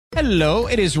Hello,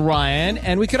 it is Ryan,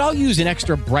 and we could all use an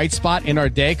extra bright spot in our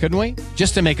day, couldn't we?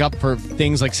 Just to make up for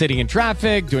things like sitting in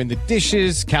traffic, doing the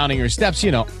dishes, counting your steps,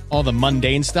 you know, all the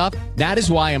mundane stuff. That is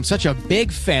why I'm such a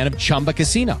big fan of Chumba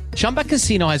Casino. Chumba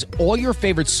Casino has all your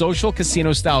favorite social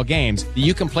casino-style games that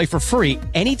you can play for free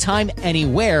anytime,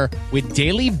 anywhere with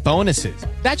daily bonuses.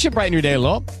 That should brighten your day a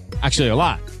little. Actually, a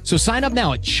lot. So sign up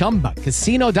now at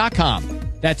ChumbaCasino.com.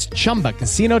 That's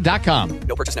ChumbaCasino.com.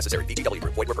 No purchase necessary. VGW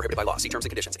Group. Void where prohibited by law. See terms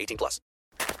and conditions. 18+.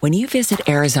 When you visit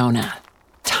Arizona,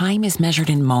 time is measured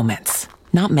in moments,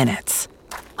 not minutes.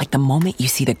 Like the moment you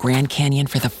see the Grand Canyon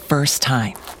for the first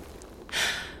time.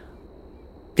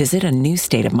 Visit a new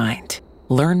state of mind.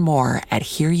 Learn more at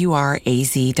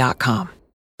hereyouareaz.com.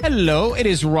 Hello, it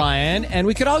is Ryan, and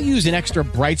we could all use an extra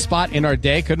bright spot in our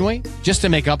day, couldn't we? Just to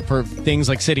make up for things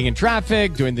like sitting in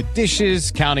traffic, doing the dishes,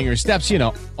 counting your steps, you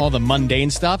know, all the mundane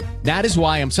stuff. That is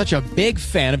why I'm such a big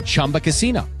fan of Chumba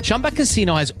Casino. Chumba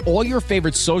Casino has all your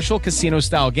favorite social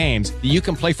casino-style games that you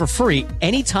can play for free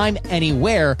anytime,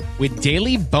 anywhere with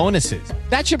daily bonuses.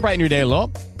 That should brighten your day a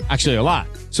little. Actually, a lot.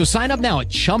 So sign up now at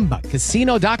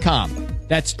ChumbaCasino.com.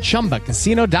 That's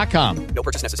ChumbaCasino.com. No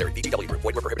purchase necessary. VGW Group.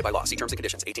 Void where prohibited by law. See terms and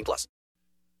conditions. 18+.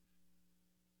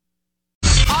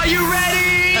 Are you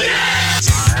ready? Yes!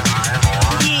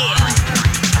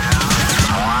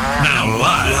 Now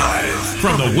live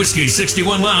from the Whiskey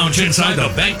 61 Lounge inside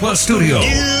the Bank Plus studio.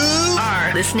 You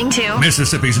are listening to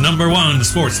Mississippi's #1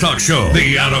 sports talk show,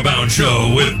 The Out of Bounds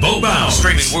Show with Bo Bounds.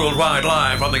 Streaming worldwide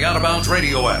live on the Out of Bounds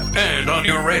radio app and on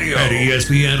your radio. At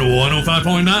ESPN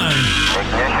 105.9.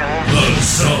 The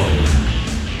Zone.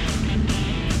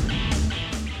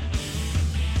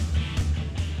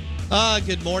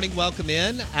 Good morning. Welcome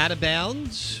in. Out of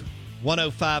Bounds,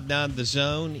 105.9 The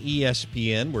Zone,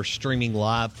 ESPN. We're streaming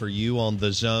live for you on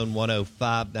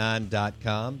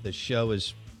thezone1059.com. The show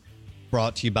is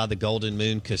brought to you by the Golden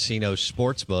Moon Casino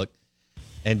Sportsbook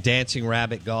and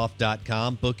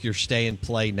DancingRabbitGolf.com. Book your stay and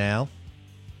play now.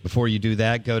 Before you do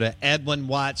that, go to Edwin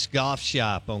Watts Golf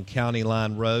Shop on County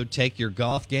Line Road. Take your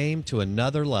golf game to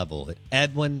another level at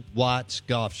Edwin Watts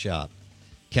Golf Shop,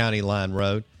 County Line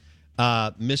Road.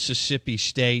 Mississippi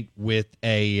State with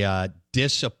a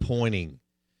disappointing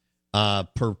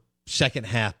second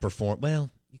half performance. Well,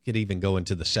 you could even go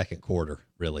into the second quarter,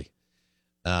 really.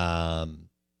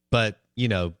 But, you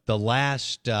know, the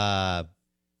last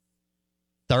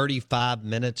 35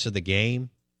 minutes of the game,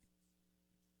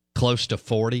 close to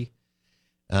 40,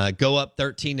 go up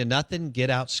 13-0,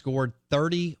 get outscored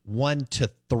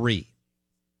 31-3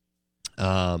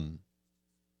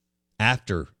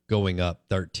 after going up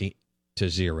 13-0.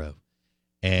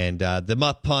 And the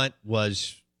muff punt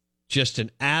was just an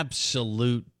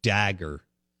absolute dagger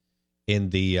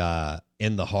in the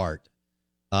heart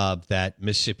of that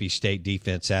Mississippi State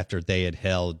defense after they had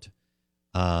held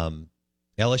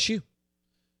LSU.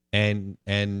 And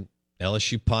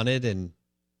LSU punted, and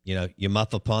you know, you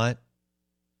muff a punt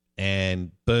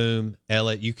and boom,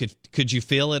 could you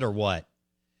feel it or what?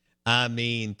 I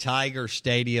mean, Tiger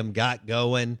Stadium got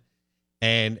going.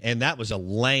 And that was a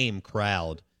lame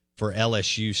crowd for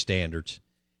LSU standards,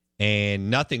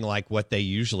 and nothing like what they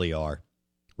usually are,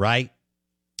 right?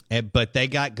 But they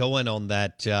got going on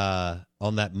that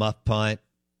muff punt,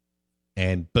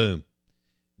 and boom,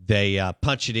 they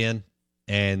punch it in,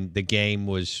 and the game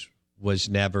was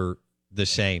never the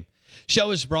same. Show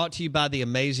is brought to you by the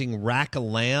amazing rack of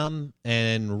lamb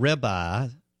and ribeye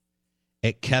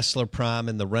at Kessler Prime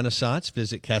in the Renaissance.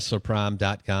 Visit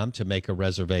KesslerPrime.com to make a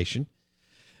reservation.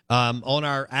 On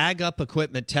our Ag Up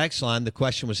Equipment text line, the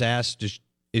question was asked,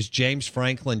 is James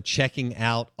Franklin checking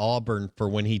out Auburn for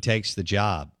when he takes the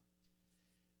job?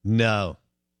 No.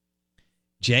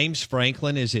 James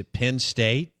Franklin is at Penn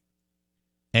State,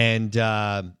 and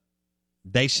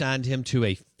they signed him to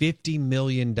a $50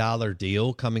 million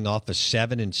deal coming off a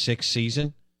 7-6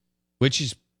 season,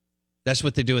 that's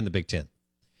what they do in the Big Ten.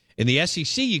 In the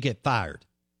SEC, you get fired.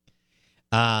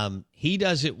 He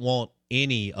doesn't want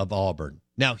any of Auburn.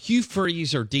 Now, Hugh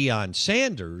Freeze or Deion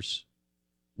Sanders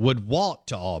would walk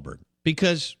to Auburn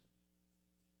because,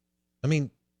 I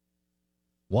mean,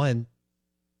 one,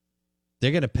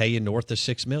 they're going to pay you north of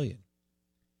 $6 million.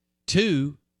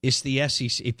 Two, it's the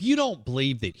SEC. If you don't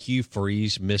believe that Hugh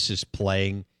Freeze misses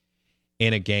playing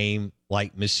in a game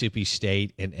like Mississippi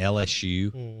State and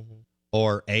LSU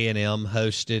or A&M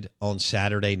hosted on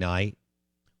Saturday night,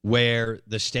 where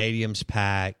the stadium's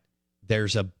packed,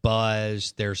 there's a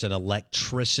buzz, there's an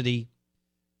electricity.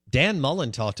 Dan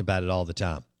Mullen talked about it all the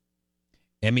time.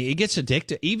 I mean, it gets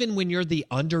addictive, even when you're the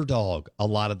underdog a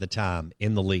lot of the time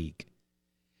in the league.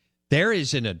 There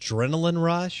is an adrenaline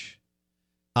rush.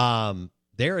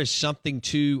 there is something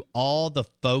to all the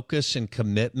focus and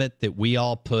commitment that we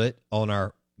all put on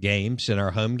our games and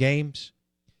our home games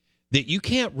that you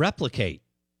can't replicate.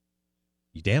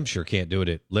 You damn sure can't do it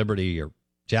at Liberty or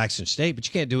Jackson State, but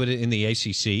you can't do it in the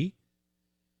ACC,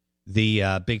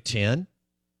 the Big Ten,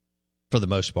 for the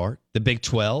most part, the Big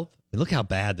 12. And look how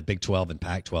bad the Big 12 and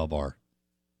Pac-12 are.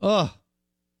 Oh.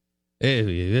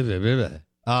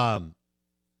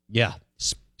 Yeah.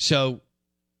 So,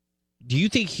 do you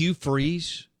think Hugh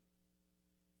Freeze,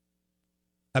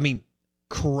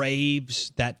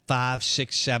 craves that 5,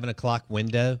 6, 7 o'clock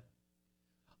window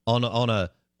on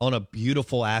a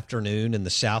beautiful afternoon in the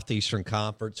Southeastern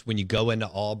Conference when you go into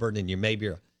Auburn and you're maybe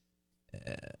a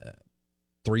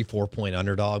 3-4 point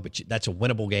underdog, but that's a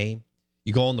winnable game.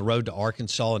 You go on the road to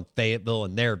Arkansas and Fayetteville,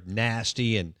 and they're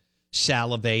nasty and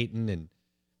salivating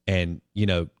and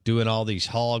doing all these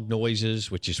hog noises,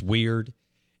 which is weird,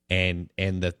 and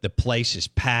the place is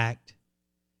packed.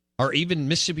 Or even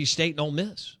Mississippi State and Ole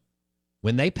Miss,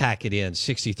 when they pack it in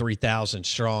 63,000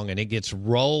 strong and it gets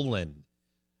rolling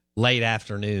late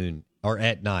afternoon or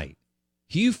at night.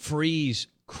 Hugh Freeze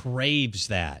craves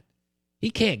that. He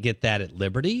can't get that at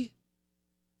Liberty.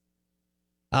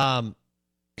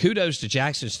 Kudos to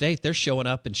Jackson State. They're showing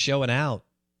up and showing out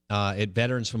at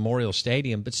Veterans Memorial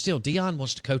Stadium. But still, Deion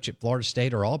wants to coach at Florida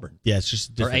State or Auburn. Yeah, it's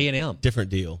just or A&M.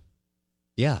 Different deal.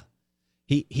 Yeah.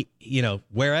 He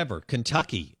wherever,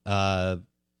 Kentucky,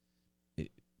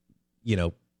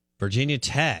 Virginia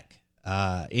Tech,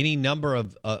 any number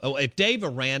of if Dave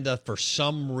Aranda for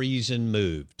some reason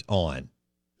moved on,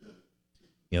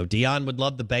 Deion would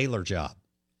love the Baylor job.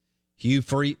 Hugh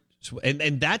Freeze,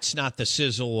 and that's not the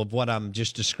sizzle of what I'm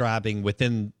just describing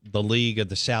within the league of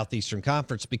the Southeastern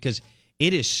Conference, because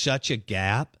it is such a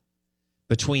gap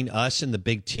between us and the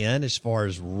Big Ten as far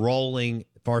as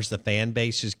the fan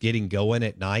base is getting going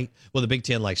at night. Well, the Big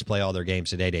Ten likes to play all their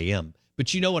games at 8 a.m.,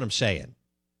 but you know what I'm saying.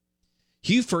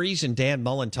 Hugh Freeze and Dan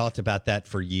Mullen talked about that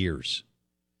for years.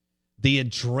 The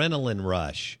adrenaline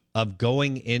rush of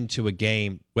going into a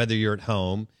game, whether you're at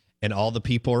home and all the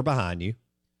people are behind you,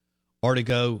 or to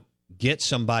go get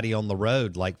somebody on the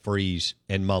road like Freeze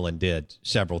and Mullen did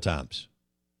several times.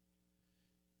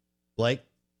 Blake?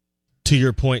 To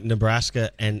your point,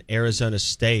 Nebraska and Arizona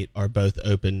State are both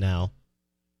open now.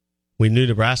 We knew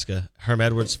Nebraska. Herm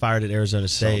Edwards fired at Arizona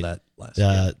State. Saw that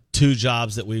last 2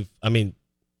 jobs that we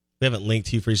haven't linked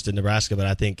Hugh Freeze to Nebraska, but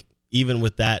I think even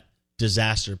with that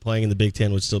disaster, playing in the Big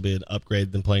Ten would still be an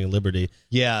upgrade than playing in Liberty.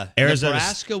 Yeah.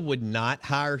 Nebraska would not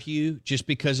hire Hugh just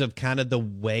because of kind of the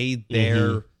way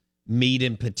their meat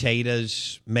and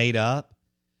potatoes made up.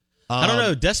 I don't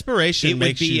know. Desperation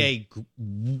makes you... It would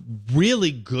be a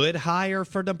really good hire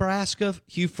for Nebraska.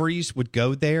 Hugh Freeze would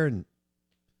go there and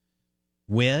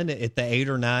win at the 8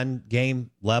 or 9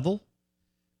 game level.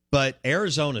 But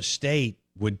Arizona State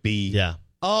would be... Yeah.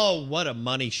 Oh, what a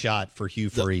money shot for Hugh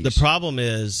Freeze. The problem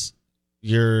is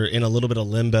you're in a little bit of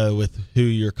limbo with who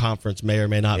your conference may or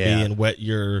may not be and what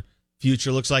your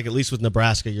future looks like. At least with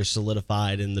Nebraska, you're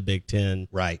solidified in the Big Ten.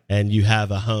 Right. And you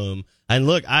have a home. And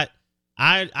look, I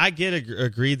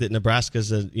agree that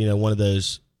Nebraska's one of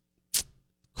those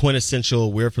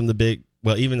quintessential, we're from the big,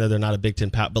 well, even though they're not a Big Ten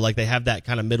but like they have that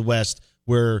kind of Midwest,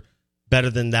 we're better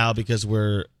than thou because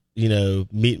we're, meat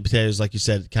and potatoes, like you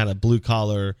said, kind of blue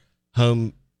collar,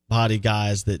 home body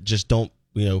guys that just don't,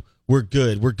 we're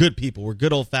good. We're good people. We're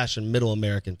good old fashioned middle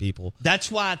American people.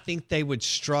 That's why I think they would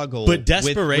struggle. But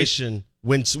desperation,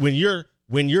 when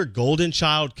your golden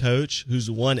child coach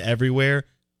who's won everywhere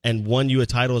and won you a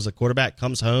title as a quarterback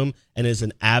comes home and is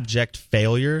an abject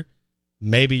failure,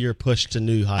 maybe you're pushed to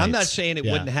new heights. I'm not saying it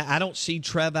wouldn't. I don't see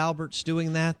Trev Alberts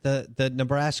doing that. The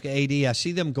Nebraska AD. I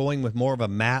see them going with more of a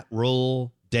Matt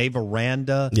Rule, Dave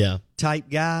Aranda type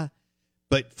guy.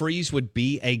 But Freeze would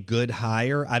be a good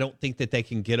hire. I don't think that they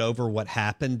can get over what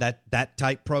happened, that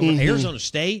type program. Arizona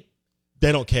State.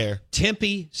 They don't care.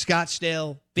 Tempe,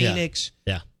 Scottsdale, Phoenix.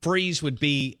 Yeah. Freeze would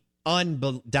be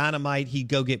dynamite. He'd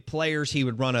go get players. He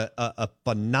would run a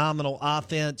phenomenal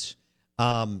offense.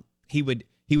 He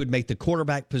would make the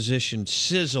quarterback position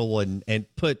sizzle and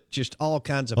put just all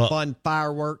kinds of fun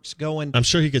fireworks going. I'm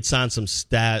sure he could sign some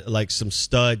stud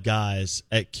guys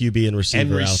at QB and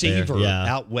receiver out there.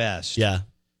 Out west. Yeah.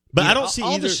 But I don't see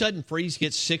all either. of a sudden Freeze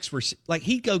gets 6 like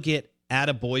he'd go get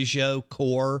Adebayo,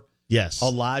 Core,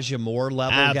 Elijah Moore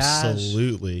level guys.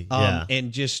 Absolutely.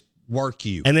 And just work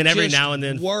you. And then every now and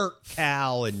then work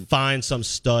Cal and find some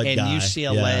stud and guy.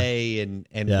 UCLA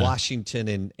and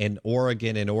Washington and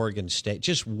Oregon and Oregon State.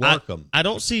 Just work them. I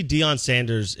don't see Deion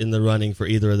Sanders in the running for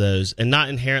either of those, and not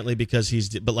inherently because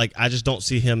but I just don't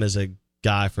see him as a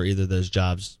guy for either of those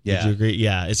jobs. Yeah. Would you agree?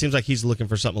 Yeah. It seems like he's looking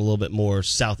for something a little bit more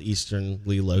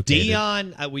southeasternly located.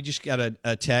 Deion, we just got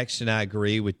a text, and I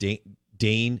agree with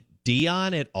Dean.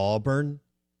 Deion at Auburn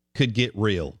could get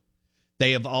real.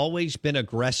 They have always been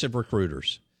aggressive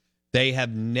recruiters. They have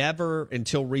never,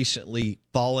 until recently,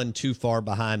 fallen too far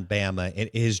behind Bama.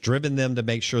 It has driven them to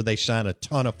make sure they sign a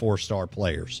ton of 4-star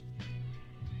players.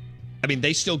 I mean,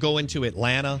 they still go into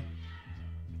Atlanta,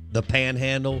 the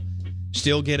Panhandle,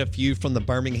 still get a few from the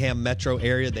Birmingham metro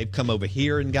area. They've come over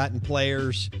here and gotten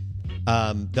players.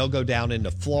 They'll go down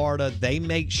into Florida. They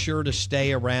make sure to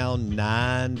stay around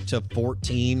 9 to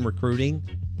 14 recruiting.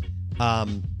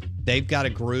 They've got a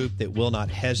group that will not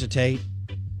hesitate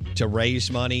to raise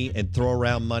money and throw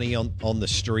around money on the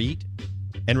street.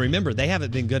 And remember, they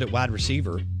haven't been good at wide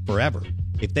receiver forever.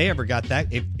 If they ever got that,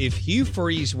 if Hugh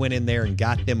Freeze went in there and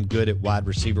got them good at wide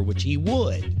receiver, which he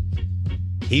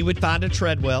would find a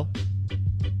Treadwell.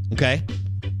 Okay?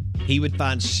 He would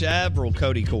find several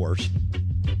Cody Kors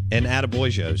and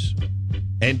Adeboyos,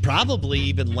 and probably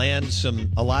even land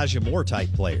some Elijah Moore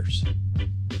type players.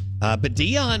 But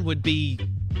Deion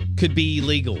could be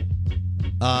illegal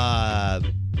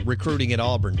recruiting at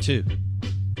Auburn too.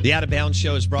 The Out of Bounds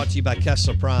Show is brought to you by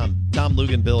Kessler Prime. Tom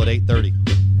Luganville at 8:30.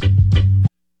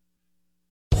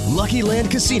 Lucky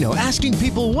Land Casino, asking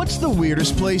people, what's the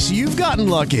weirdest place you've gotten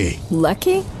lucky?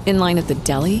 Lucky? In line at the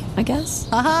deli, I guess?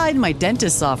 Aha, in my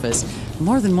dentist's office.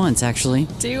 More than once, actually.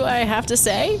 Do I have to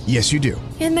say? Yes, you do.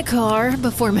 In the car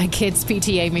before my kids'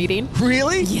 PTA meeting.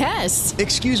 Really? Yes.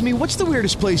 Excuse me, what's the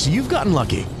weirdest place you've gotten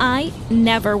lucky? I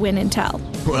never win and tell.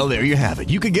 Well, there you have it.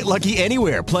 You can get lucky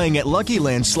anywhere, playing at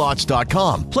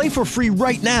LuckyLandSlots.com. Play for free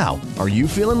right now. Are you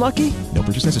feeling lucky? No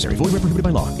purchase necessary. Void where prohibited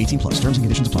by law. 18+. Terms and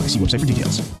conditions apply. See website for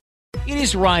details. It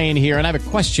is Ryan here, and I have a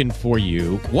question for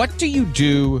you. What do you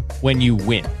do when you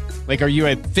win? Like, are you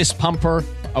a fist pumper,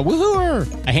 a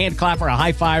woohooer, a hand clapper, a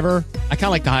high fiver? I kind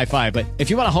of like the high five, but if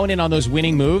you want to hone in on those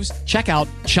winning moves, check out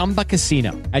Chumba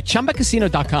Casino. At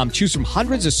ChumbaCasino.com, choose from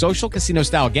hundreds of social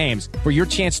casino-style games for your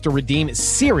chance to redeem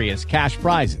serious cash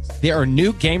prizes. There are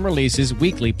new game releases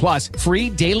weekly, plus free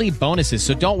daily bonuses.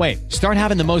 So don't wait. Start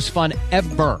having the most fun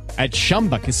ever at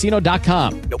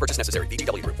ChumbaCasino.com. No purchase necessary.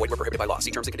 VGW Group. Void where prohibited by law.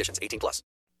 See terms and conditions. 18+.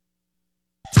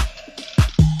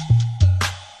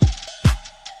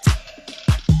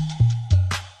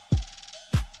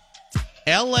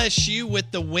 LSU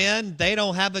with the win, they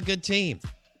don't have a good team,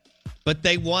 but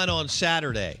they won on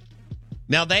Saturday.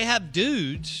 Now, they have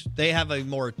dudes. They have a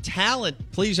more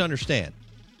talent. Please understand,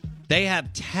 they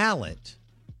have talent,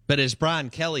 but as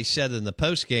Brian Kelly said in the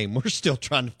postgame, we're still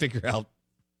trying to figure out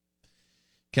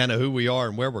kind of who we are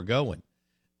and where we're going.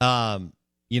 They're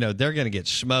going to get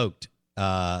smoked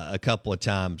a couple of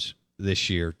times this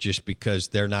year just because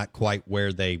they're not quite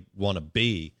where they want to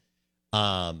be.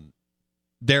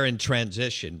 They're in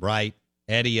transition, right?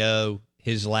 Eddie O,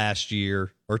 his last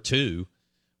year or two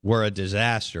were a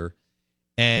disaster.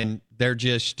 And they're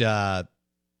just, they're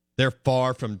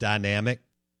far from dynamic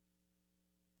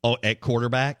at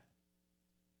quarterback.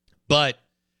 But,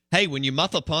 hey, when you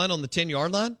muff a punt on the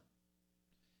 10-yard line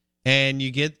and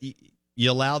you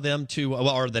allow them to,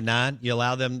 or the 9,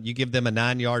 you give them a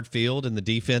 9-yard field and the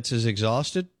defense is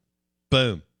exhausted,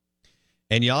 boom.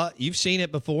 And you've seen it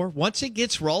before. Once it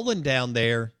gets rolling down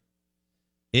there,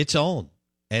 it's on.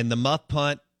 And the muff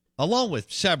punt, along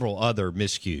with several other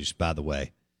miscues, by the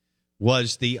way,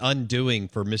 was the undoing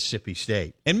for Mississippi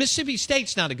State. And Mississippi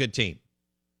State's not a good team.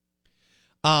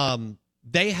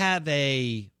 They have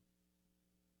a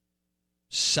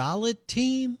solid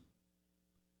team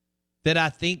that I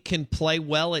think can play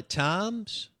well at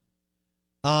times.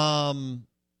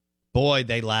 Boy,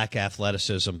 they lack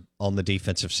athleticism on the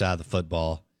defensive side of the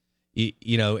football.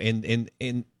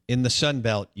 In the Sun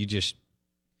Belt, you've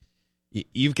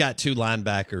got two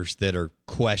linebackers that are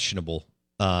questionable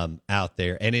out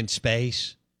there, and in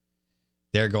space,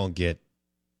 they're going to get,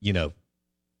 they're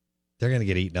going to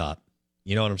get eaten up.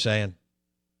 You know what I'm saying?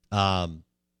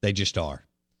 They just are.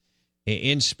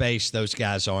 In space, those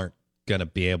guys aren't going to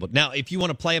be able. Now, if you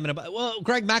want to play them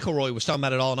Greg McElroy was talking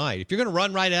about it all night. If you're going to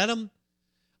run right at them,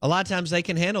 a lot of times they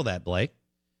can handle that, Blake.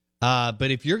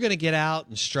 But if you're going to get out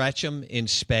and stretch them in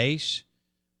space,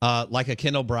 like a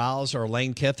Kendall Browse or a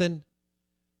Lane Kiffin,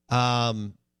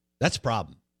 that's a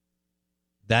problem.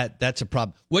 That's a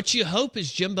problem. What you hope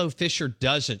is Jimbo Fisher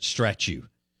doesn't stretch you,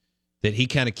 that he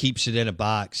kind of keeps it in a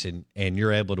box and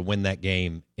you're able to win that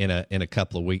game in a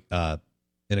couple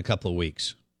of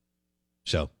weeks.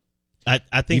 So,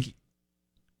 I think,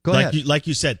 go ahead. Like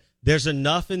you said, there's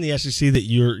enough in the SEC that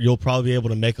you'll probably be able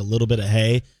to make a little bit of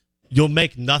hay. You'll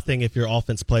make nothing if your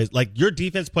offense plays. Like, your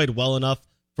defense played well enough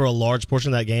for a large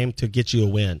portion of that game to get you a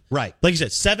win. Right. Like you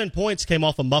said, 7 points came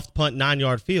off a muffed punt,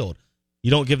 9-yard field.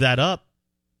 You don't give that up.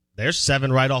 There's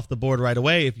 7 right off the board right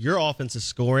away. If your offense is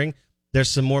scoring, there's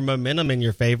some more momentum in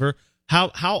your favor.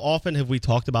 How often have we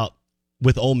talked about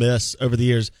with Ole Miss over the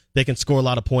years, they can score a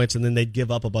lot of points and then they'd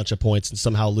give up a bunch of points and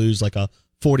somehow lose like a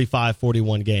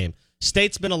 45-41 game.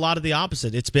 State's been a lot of the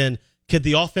opposite. It's been, could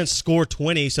the offense score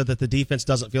 20 so that the defense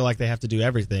doesn't feel like they have to do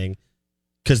everything,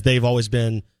 because they've always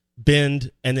been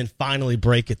bend and then finally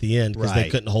break at the end because they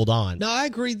couldn't hold on. No, I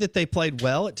agree that they played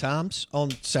well at times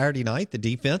on Saturday night, the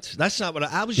defense. That's not what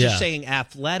I was just saying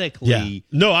athletically. Yeah.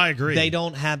 No, I agree. They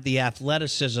don't have the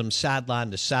athleticism sideline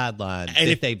to sideline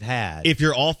that they've had. If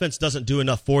your offense doesn't do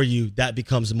enough for you, that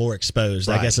becomes more exposed,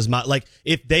 I guess is my, like,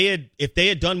 if they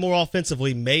had done more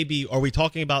offensively, maybe, are we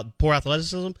talking about poor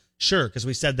athleticism? Sure, because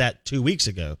we said that 2 weeks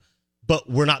ago, but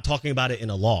we're not talking about it in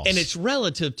a loss. And it's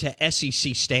relative to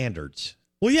SEC standards.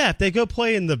 Well, yeah, if they go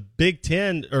play in the Big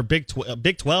 10 or Big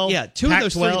 12, yeah, two of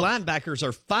those three Pac-12 linebackers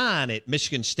are fine at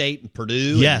Michigan State and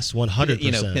Purdue. Yes, and,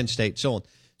 100%. Penn State, so on.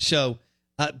 So,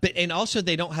 and also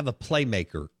they don't have a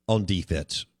playmaker on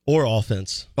defense or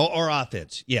offense or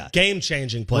offense. Yeah,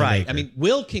 game-changing playmaker. Right. I mean,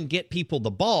 Will can get people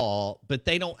the ball, but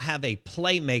they don't have a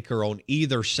playmaker on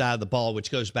either side of the ball,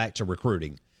 which goes back to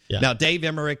recruiting. Yeah. Now, Dave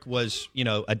Emmerich was,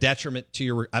 a detriment to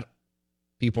your.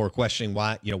 People are questioning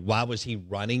why was he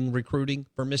running recruiting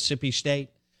for Mississippi State?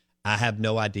 I have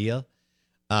no idea.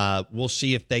 We'll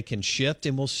see if they can shift,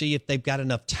 and we'll see if they've got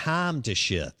enough time to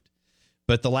shift.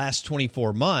 But the last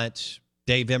 24 months,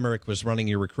 Dave Emmerich was running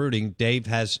your recruiting.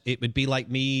 It would be like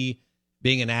me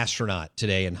being an astronaut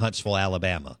today in Huntsville,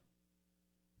 Alabama.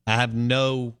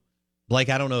 Blake,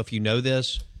 I don't know if you know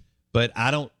this, but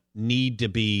I don't need to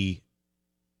be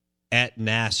at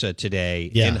NASA today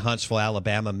in Huntsville,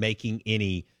 Alabama, making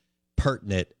any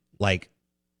pertinent, like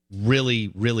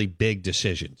really, really big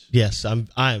decisions. Yes, I'm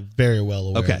very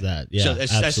well aware of that. Yeah, so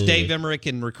that's Dave Emmerich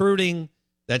in recruiting.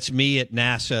 That's me at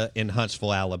NASA in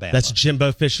Huntsville, Alabama. That's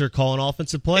Jimbo Fisher calling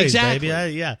offensive plays, exactly.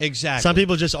 baby. Yeah, exactly. Some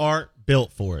people just aren't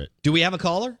built for it. Do we have a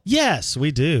caller? Yes,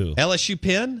 we do. LSU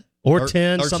Penn? Or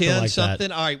 10, something 10, like something.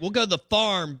 that. All right, we'll go to the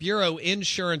Farm Bureau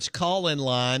Insurance call-in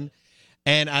line.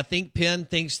 And I think Penn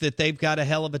thinks that they've got a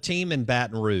hell of a team in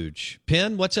Baton Rouge.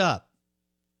 Penn, what's up?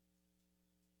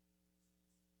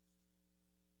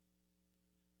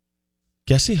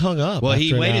 Guess he hung up. Well,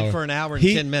 he waited for an hour and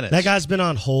 10 minutes. That guy's been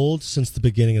on hold since the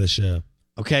beginning of the show.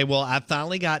 Okay, well, I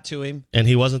finally got to him. And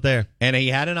he wasn't there. And he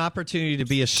had an opportunity to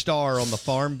be a star on the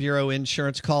Farm Bureau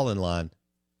Insurance call-in line.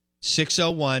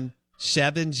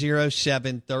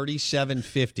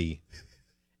 601-707-3750.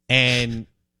 And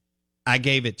I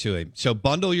gave it to him. So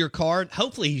bundle your car.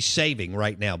 Hopefully he's saving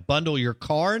right now. Bundle your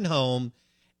car and home,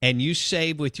 and you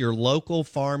save with your local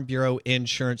Farm Bureau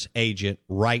Insurance agent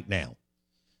right now,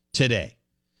 today.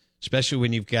 Especially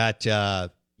when you've got, 4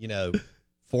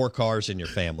 cars in your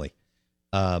family,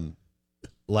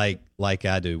 like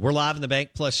I do. We're live in the Bank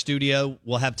Plus studio.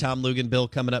 We'll have Tom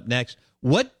Luganbill coming up next.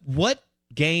 What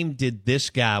game did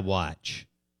this guy watch?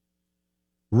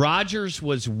 Rodgers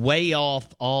was way off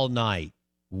all night.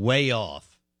 Way off.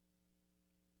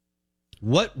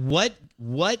 What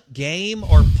game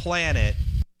or planet?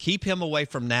 Keep him away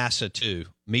from NASA too.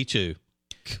 Me too.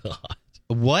 God.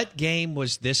 What game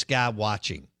was this guy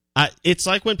watching? It's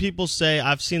like when people say,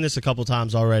 I've seen this a couple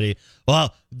times already,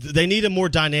 well, they need a more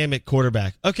dynamic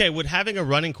quarterback. Okay, would having a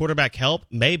running quarterback help?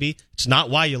 Maybe. It's not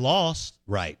why you lost.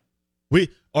 Right.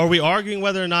 Are we arguing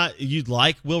whether or not you'd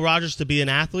like Will Rogers to be an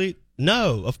athlete?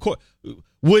 No, of course.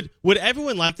 Would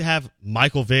everyone like to have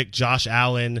Michael Vick, Josh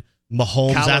Allen,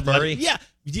 Mahomes, Kyler Murray? Yeah,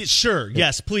 sure.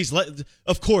 Yes, please.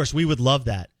 Of course, we would love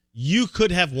that. You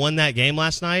could have won that game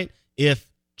last night if,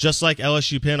 just like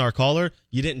LSU Penn, our caller,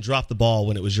 you didn't drop the ball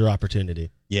when it was your opportunity.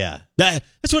 Yeah.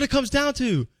 That's what it comes down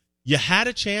to. You had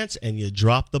a chance and you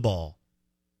dropped the ball.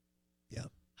 Yeah.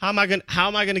 How am I going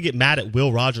to get mad at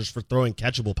Will Rogers for throwing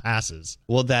catchable passes?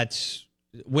 Well, that's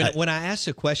when I asked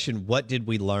the question, what did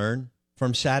we learn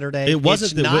from Saturday? It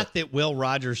wasn't that Will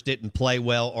Rogers didn't play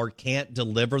well or can't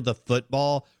deliver the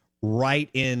football right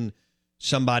in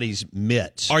somebody's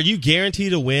mitts. Are you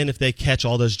guaranteed to win if they catch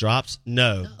all those drops?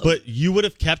 No. But you would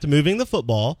have kept moving the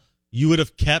football. You would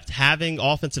have kept having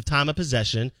offensive time of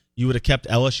possession. You would have kept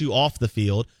LSU off the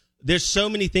field. There's so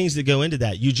many things that go into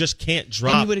that. You just can't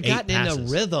drop 8 passes. And you would have gotten in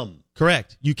a rhythm.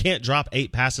 Correct. You can't drop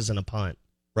 8 passes in a punt.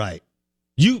 Right.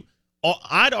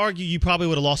 I'd argue you probably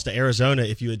would have lost to Arizona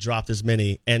if you had dropped as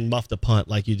many and muffed a punt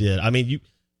like you did. I mean,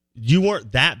 you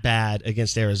weren't that bad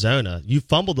against Arizona. You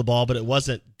fumbled the ball, but it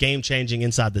wasn't game-changing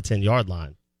inside the 10-yard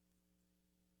line.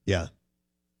 Yeah.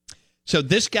 So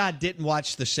this guy didn't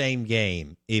watch the same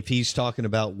game if he's talking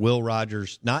about Will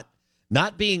Rogers not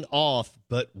being off,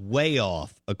 but way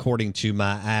off, according to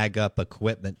my Ag Up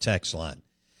Equipment text line.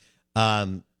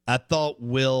 I thought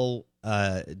Will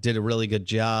did a really good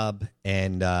job,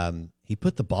 and he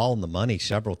put the ball in the money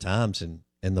several times, and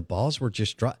the balls were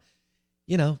just dropped.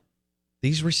 You know,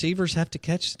 these receivers have to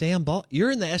catch the damn ball.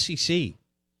 You're in the SEC. You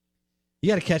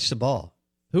got to catch the ball.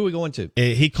 Who are we going to?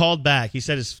 He called back. He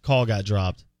said his call got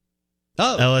dropped.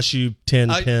 Oh. LSU 10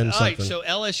 pin all something. right, so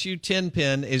LSU 10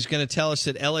 pin is going to tell us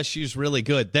that LSU's really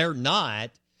good. They're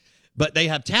not, but they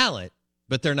have talent,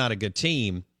 but they're not a good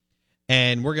team.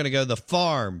 And we're going to go the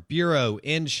Farm Bureau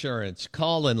Insurance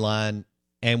call-in line,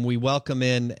 and we welcome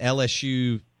in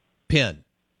LSU Penn.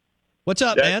 What's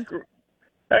up, man?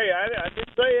 Hey, I did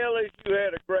say LSU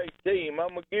had a great team.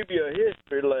 I'm going to give you a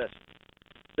history lesson.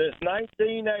 Since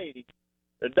 1980,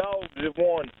 the Dogs have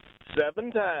won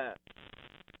 7 times.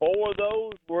 4 of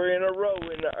those were in a row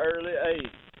in the early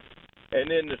 80s. And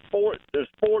then the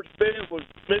sports bet was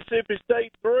Mississippi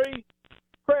State 3.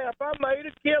 Crap, I made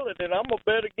a killing, and I'm going to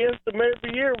bet against them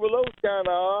every year with those kind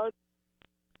of odds.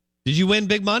 Did you win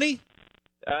big money?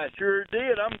 I sure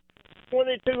did. I'm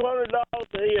 $2,200 ahead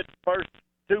the first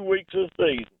 2 weeks of the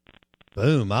season.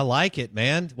 Boom. I like it,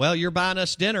 man. Well, you're buying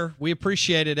us dinner. We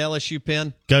appreciate it, LSU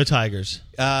Penn. Go Tigers.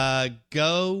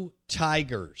 Go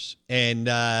Tigers. And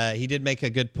he did make a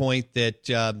good point that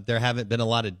there haven't been a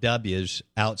lot of W's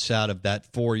outside of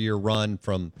that 4-year run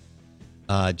from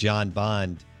John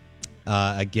Bond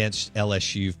against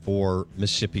LSU for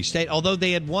Mississippi State, although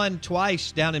they had won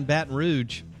twice down in Baton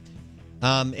Rouge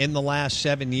in the last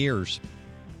 7 years.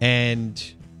 And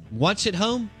once at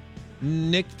home,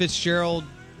 Nick Fitzgerald,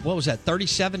 what was that,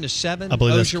 37-7? I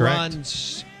believe that's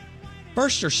Orgeron's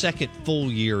first or second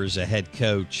full year as a head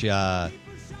coach.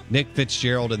 Nick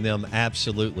Fitzgerald and them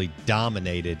absolutely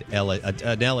dominated an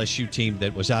LSU team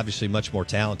that was obviously much more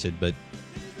talented, but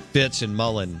Fitz and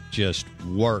Mullen just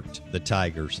worked the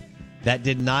Tigers. That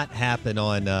did not happen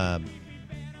on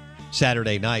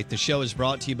Saturday night. The show is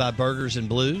brought to you by Burgers and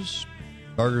Blues.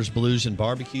 Burgers, Blues, and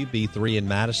Barbecue, B3 in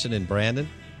Madison and Brandon.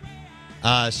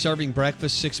 Serving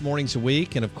breakfast 6 mornings a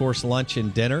week, and, of course, lunch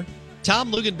and dinner.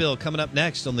 Tom Luganville coming up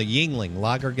next on the Yingling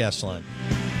Lager Guest Line.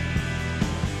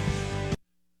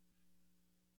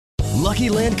 Lucky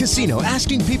Land Casino,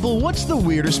 asking people, what's the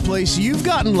weirdest place you've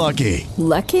gotten lucky?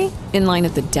 Lucky? In line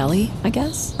at the deli, I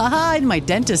guess? Aha, in my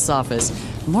dentist's office.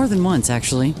 More than once,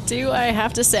 actually. Do I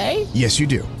have to say? Yes, you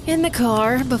do. In the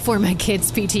car before my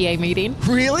kids' PTA meeting.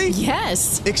 Really?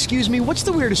 Yes. Excuse me, what's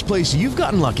the weirdest place you've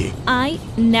gotten lucky? I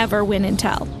never win and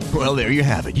tell. Well, there you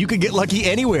have it. You can get lucky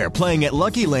anywhere, playing at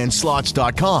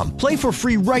LuckyLandSlots.com. Play for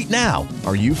free right now.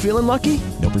 Are you feeling lucky?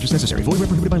 No purchase necessary. Void where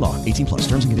prohibited by law. 18+.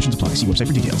 Terms and conditions apply. See website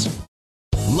for details.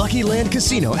 Lucky Land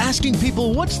Casino, asking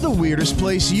people, what's the weirdest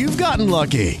place you've gotten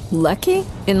lucky? Lucky?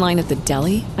 In line at the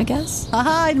deli, I guess?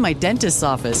 Aha, in my dentist's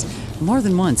office. More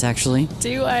than once, actually.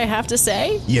 Do I have to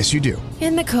say? Yes, you do.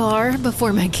 In the car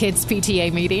before my kids'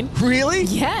 PTA meeting. Really?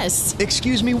 Yes.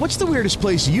 Excuse me, what's the weirdest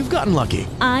place you've gotten lucky?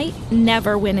 I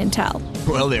never win and tell.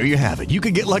 Well, there you have it. You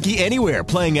can get lucky anywhere,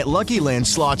 playing at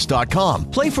LuckyLandSlots.com.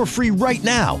 Play for free right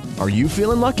now. Are you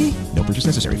feeling lucky? No purchase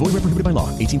necessary. Void where prohibited by law.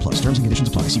 18+. Terms and conditions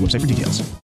apply. See website for details.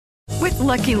 With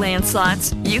Lucky Land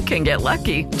Slots, you can get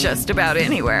lucky just about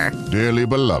anywhere. Dearly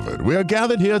beloved, we are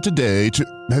gathered here today to...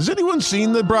 Has anyone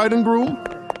seen the bride and groom?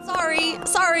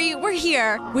 Sorry, we're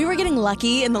here. We were getting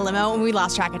lucky in the limo and we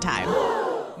lost track of time.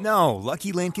 No,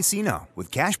 Lucky Land Casino, with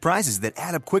cash prizes that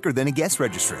add up quicker than a guest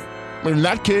registry. In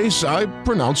that case, I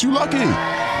pronounce you lucky.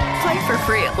 Play for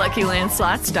free at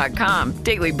LuckyLandSlots.com.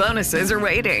 Daily bonuses are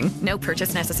waiting. No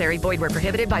purchase necessary. Void where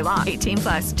prohibited by law.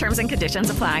 18+. Terms and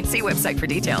conditions apply. See website for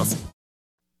details.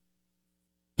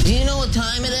 Do you know what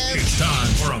time it is? It's time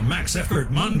for a Max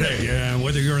Effort Monday. And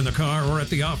whether you're in the car or at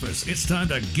the office, it's time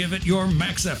to give it your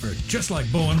max effort, just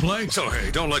like Bo and Blake. So,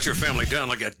 hey, don't let your family down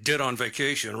like you did on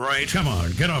vacation, right? Come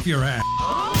on, get off your ass.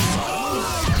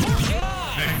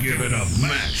 And give it a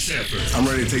max effort. I'm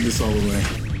ready to take this all the way.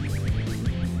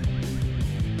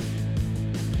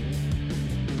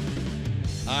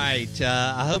 All right,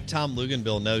 I hope Tom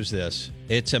Luganville knows this.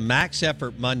 It's a Max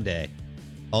Effort Monday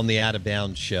on the Out of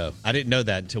Bounds show. I didn't know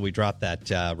that until we dropped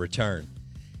that return.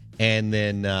 And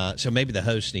then, so maybe the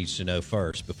host needs to know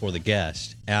first before the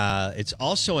guest. It's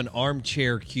also an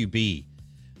Armchair QB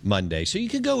Monday. So you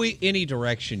can go any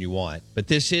direction you want. But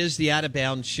this is the Out of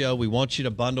Bounds show. We want you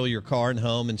to bundle your car and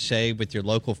home and save with your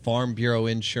local Farm Bureau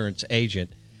insurance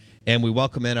agent. And we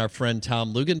welcome in our friend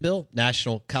Tom Luganville,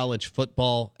 national college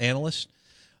football analyst,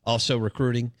 also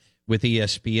recruiting with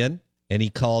ESPN. And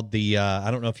he called the, I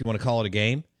don't know if you want to call it a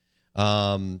game,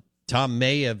 Tom Tom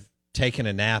may have taken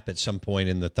a nap at some point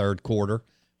in the third quarter,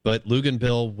 but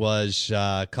Luganville was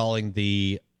calling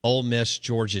the Ole Miss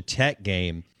Georgia Tech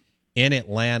game in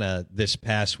Atlanta this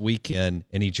past weekend,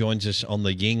 and he joins us on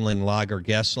the Yuengling Lager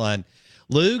guest line.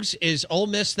 Lugs, is Ole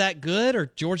Miss that good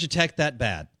or Georgia Tech that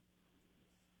bad?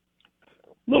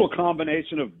 Little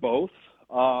combination of both.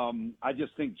 I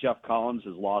just think Jeff Collins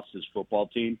has lost his football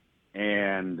team,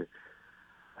 and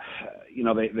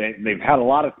they've had a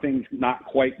lot of things not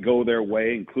quite go their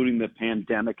way, including the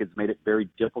pandemic. It's made it very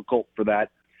difficult for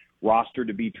that roster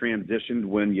to be transitioned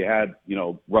when you had,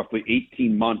 roughly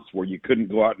 18 months where you couldn't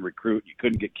go out and recruit, you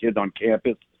couldn't get kids on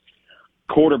campus.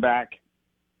 Quarterback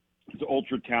is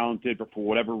ultra talented, but for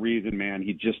whatever reason, man,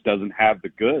 he just doesn't have the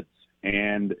goods.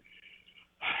 And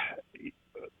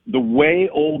the way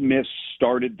Ole Miss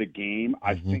started the game,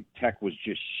 I think Tech was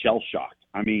just shell-shocked.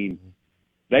 I mean,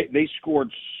 they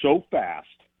scored so fast,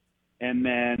 and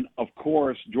then, of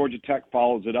course, Georgia Tech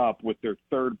follows it up with their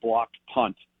third blocked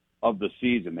punt of the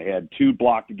season. They had 2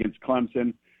 blocked against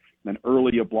Clemson, then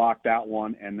early you blocked that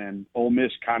one, and then Ole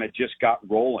Miss kind of just got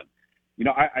rolling.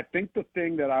 I think the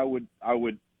thing that I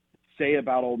would say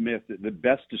about Ole Miss that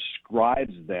best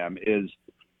describes them is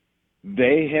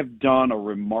they have done a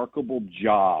remarkable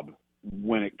job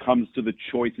when it comes to the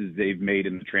choices they've made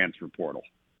in the transfer portal.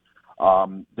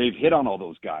 They've hit on all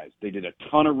those guys. They did a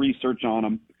ton of research on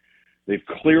them. They've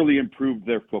clearly improved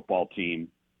their football team,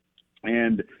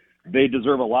 and they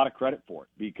deserve a lot of credit for it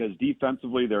because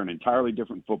defensively they're an entirely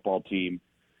different football team.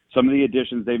 Some of the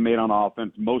additions they've made on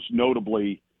offense, most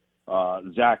notably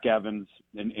Zach Evans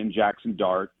and Jackson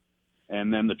Dart,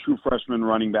 and then the true freshman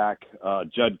running back,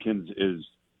 Judkins, is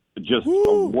just a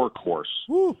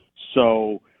workhorse.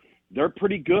 So they're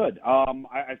pretty good.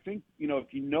 I think, if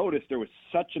you notice, there was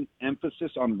such an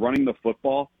emphasis on running the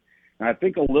football. And I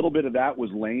think a little bit of that was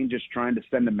Lane just trying to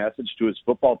send a message to his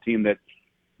football team that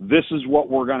this is what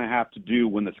we're going to have to do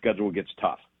when the schedule gets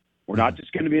tough. We're not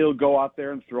just going to be able to go out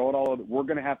there and throw it all over. We're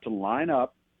going to have to line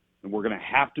up, and we're going to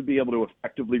have to be able to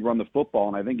effectively run the football.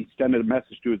 And I think he sent a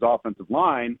message to his offensive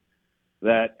line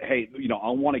that, hey, I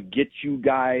want to get you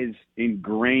guys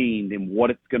ingrained in what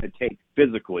it's going to take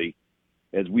physically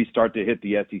as we start to hit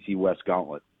the SEC West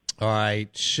gauntlet. All right,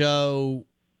 so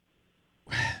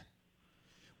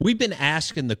we've been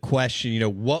asking the question,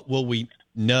 what will we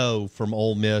know from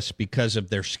Ole Miss because of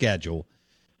their schedule?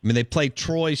 I mean, they played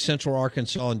Troy, Central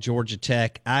Arkansas, and Georgia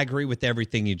Tech. I agree with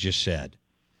everything you just said.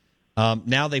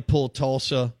 Now they pull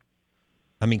Tulsa.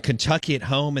 I mean, Kentucky at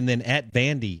home and then at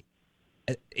Vandy.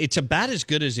 It's about as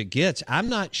good as it gets. I'm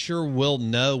not sure we'll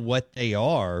know what they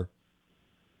are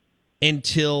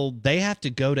until they have to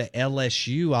go to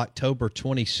LSU October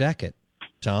 22nd.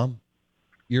 Tom,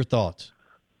 your thoughts?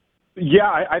 Yeah,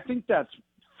 I think that's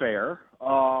fair.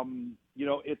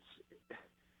 It's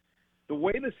the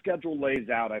way the schedule lays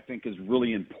out, I think, is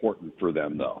really important for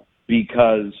them, though,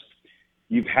 because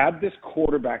you've had this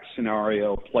quarterback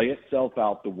scenario play itself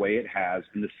out the way it has,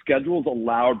 and the schedule's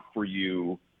allowed for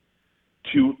you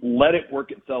to let it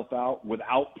work itself out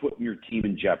without putting your team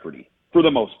in jeopardy, for the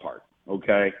most part,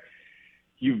 okay?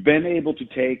 You've been able to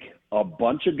take a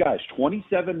bunch of guys,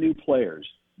 27 new players,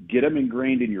 get them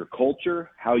ingrained in your culture,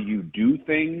 how you do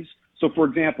things. So, for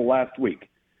example, last week,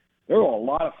 there were a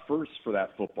lot of firsts for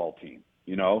that football team,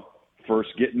 First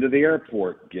getting to the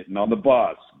airport, getting on the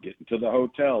bus, getting to the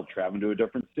hotel, traveling to a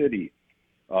different city,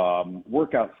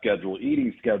 workout schedule,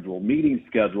 eating schedule, meeting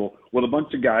schedule, with a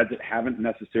bunch of guys that haven't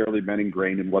necessarily been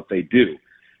ingrained in what they do.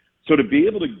 So to be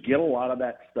able to get a lot of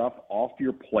that stuff off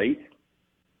your plate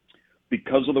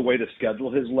because of the way the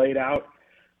schedule has laid out,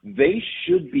 they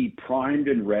should be primed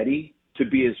and ready to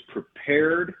be as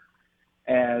prepared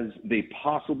as they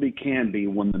possibly can be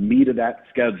when the meat of that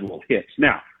schedule hits.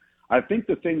 Now, I think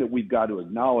the thing that we've got to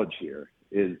acknowledge here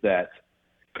is that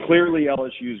clearly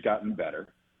LSU's gotten better,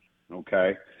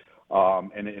 okay,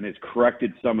 and has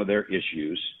corrected some of their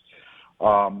issues.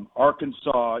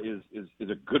 Arkansas is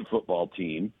a good football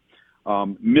team.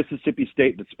 Mississippi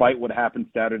State, despite what happened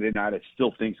Saturday night, I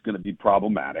still think is going to be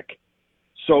problematic.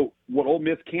 So what Ole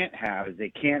Miss can't have is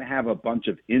they can't have a bunch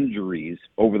of injuries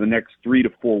over the next 3 to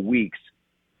 4 weeks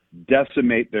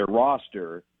decimate their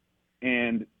roster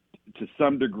and to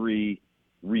some degree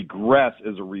regress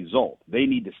as a result. They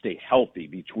need to stay healthy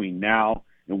between now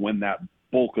and when that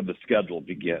bulk of the schedule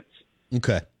begins.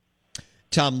 Okay.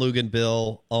 Tom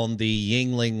Luganville on the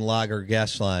Yuengling Lager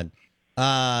guest line.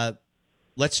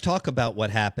 Let's talk about what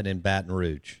happened in Baton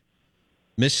Rouge.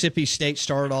 Mississippi State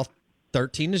started off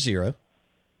 13-0.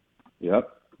 Yep.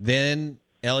 Then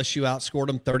LSU outscored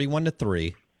them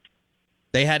 31-3.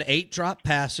 They had 8 drop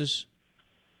passes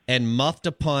and muffed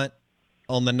a punt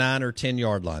on the 9 or 10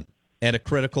 yard line. at a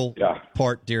critical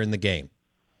part during the game.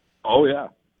 Oh, yeah.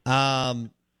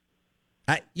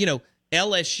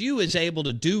 LSU is able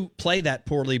to play that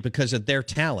poorly because of their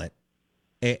talent,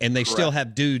 and they still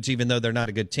have dudes even though they're not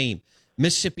a good team.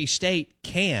 Mississippi State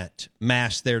can't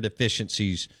mask their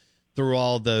deficiencies through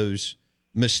all those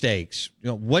mistakes.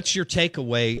 What's your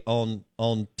takeaway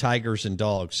on Tigers and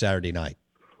Dogs Saturday night?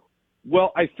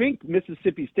 Well, I think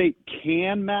Mississippi State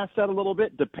can mask that a little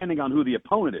bit depending on who the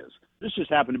opponent is. This just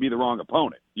happened to be the wrong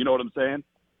opponent. You know what I'm saying?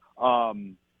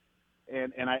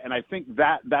 And I think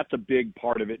that's a big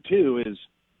part of it too. Is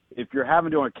if you're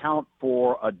having to account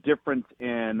for a difference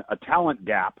in a talent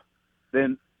gap,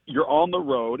 then you're on the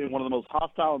road in one of the most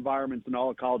hostile environments in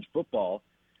all of college football.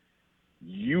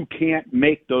 You can't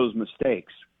make those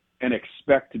mistakes and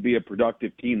expect to be a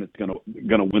productive team that's going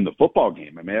to win the football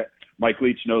game. I mean, Mike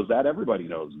Leach knows that. Everybody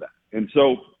knows that. And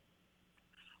so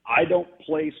I don't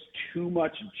place too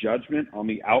much judgment on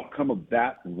the outcome of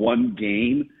that one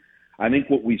game. I think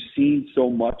what we've seen so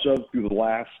much of through the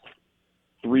last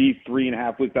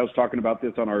 3.5 weeks, I was talking about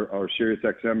this on our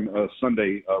SiriusXM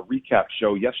Sunday recap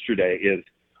show yesterday, is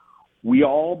we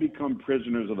all become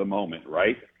prisoners of the moment,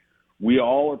 right? We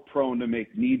all are prone to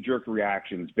make knee-jerk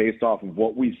reactions based off of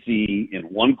what we see in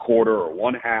one quarter or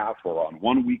one half or on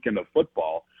one weekend of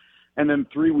football. And then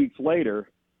 3 weeks later,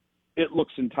 it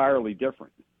looks entirely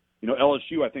different.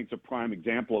 LSU, I think, is a prime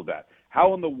example of that.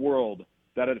 How in the world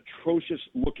that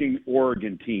atrocious-looking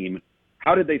Oregon team,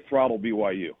 how did they throttle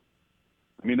BYU?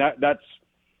 I mean,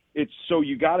 it's so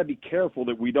you got to be careful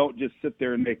that we don't just sit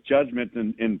there and make judgments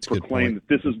and proclaim that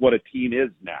this is what a team is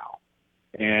now.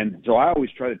 And so I always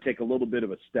try to take a little bit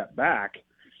of a step back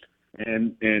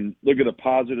and look at the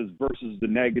positives versus the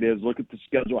negatives, look at the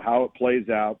schedule, how it plays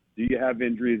out. Do you have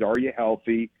injuries? Are you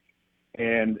healthy?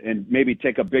 And maybe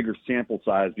take a bigger sample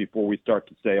size before we start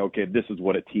to say, okay, this is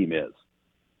what a team is.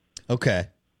 Okay.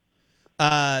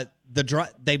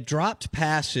 They've dropped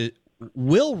passes.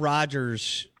 Will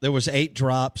Rogers, there was 8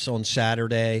 drops on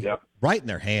Saturday. Yep. Right in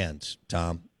their hands,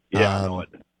 Tom. Yeah, I know it.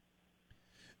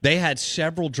 They had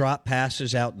several drop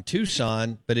passes out in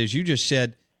Tucson, but as you just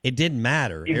said, it didn't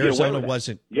matter. Arizona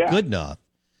wasn't good enough.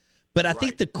 But I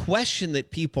think the question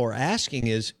that people are asking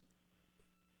is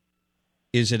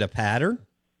it a pattern?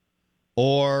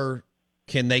 Or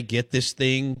can they get this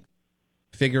thing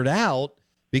figured out?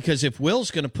 Because if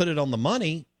Will's going to put it on the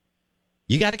money,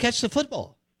 you got to catch the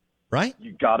football, right?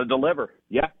 You got to deliver.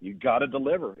 Yeah, you got to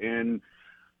deliver. And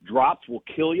drops will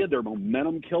kill you. They're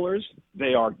momentum killers.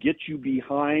 They are get you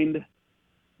behind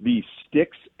the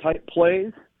sticks type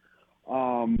plays.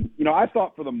 I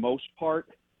thought for the most part,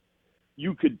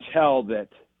 you could tell that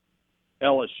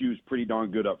LSU is pretty darn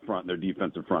good up front in their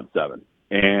defensive front seven.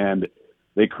 And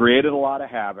they created a lot of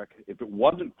havoc. If it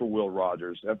wasn't for Will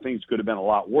Rogers, that things could have been a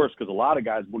lot worse because a lot of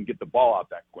guys wouldn't get the ball out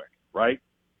that quick, right?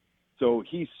 So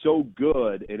he's so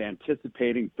good at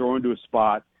anticipating, throwing to a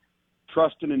spot,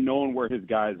 trusting and knowing where his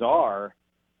guys are,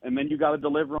 and then you got to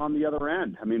deliver on the other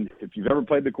end. I mean, if you've ever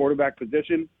played the quarterback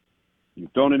position,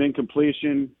 you've thrown an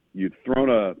incompletion, you've thrown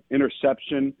an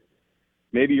interception,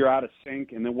 maybe you're out of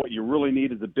sync, and then what you really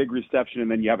need is a big reception,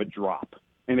 and then you have a drop,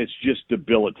 and it's just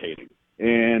debilitating.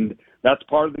 And that's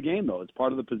part of the game, though. It's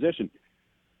part of the position.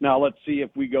 Now, let's see if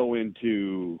we go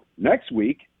into next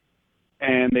week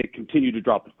and they continue to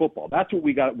drop the football. That's what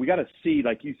we got. We got to see,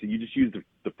 like you said, you just used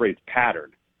the phrase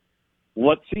pattern.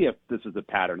 Let's see if this is a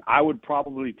pattern. I would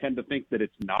probably tend to think that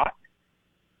it's not,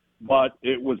 but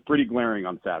it was pretty glaring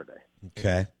on Saturday.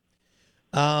 Okay.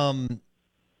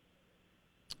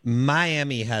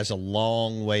 Miami has a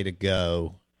long way to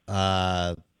go.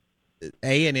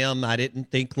 A&M I didn't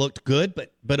think looked good,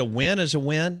 but a win is a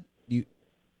win.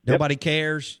 Nobody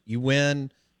cares. You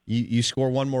win. You score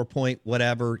one more point,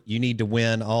 whatever. You need to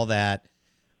win, all that.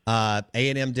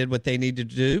 A&M did what they needed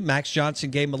to do. Max Johnson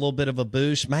gave him a little bit of a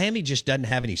boost. Miami just doesn't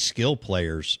have any skill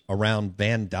players around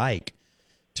Van Dyke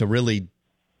to really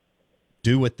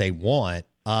do what they want.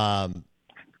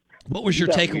 What was your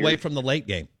takeaway from the late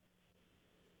game?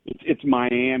 It's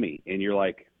Miami, and you're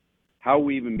like, how are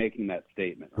we even making that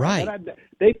statement? Right.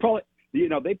 They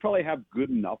probably have good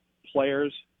enough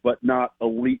players, but not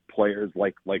elite players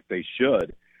like they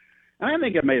should. And I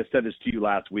think I may have said this to you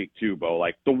last week too, Bo.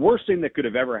 Like, the worst thing that could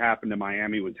have ever happened to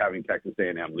Miami was having Texas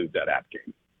A&M lose that app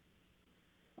game.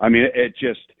 I mean,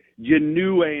 you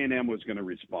knew A&M was going to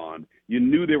respond. You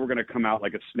knew they were going to come out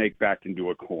like a snake backed into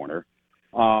a corner.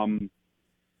 And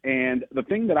the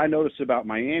thing that I noticed about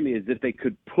Miami is that they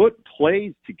could put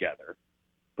plays together,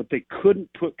 but they couldn't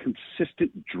put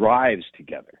consistent drives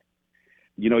together.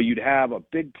 You'd have a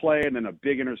big play and then a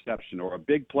big interception, or a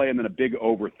big play and then a big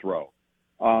overthrow.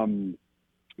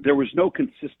 there was no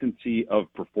consistency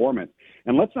of performance.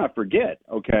 And let's not forget,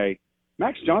 okay,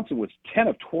 Max Johnson was 10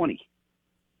 of 20,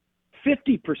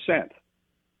 50%,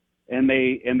 and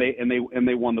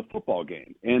they won the football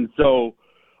game. And so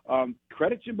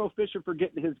credit Jimbo Fisher for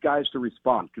getting his guys to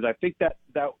respond, because I think that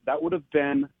would have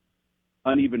been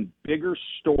an even bigger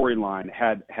storyline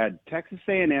had Texas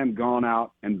A&M gone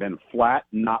out and been flat,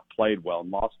 not played well, and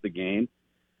lost the game.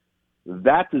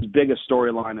 That's as big a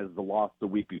storyline as the loss the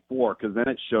week before, because then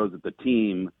it shows that the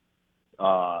team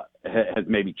has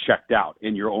maybe checked out,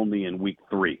 and you're only in week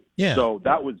 3. Yeah. So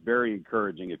that was very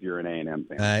encouraging if you're an A&M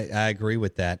fan. I agree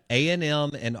with that.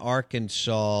 A&M and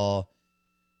Arkansas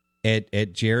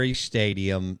at Jerry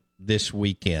Stadium this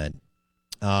weekend.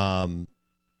 Arkansas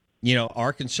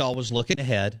was looking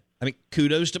ahead. I mean,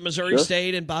 kudos to Missouri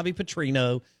State and Bobby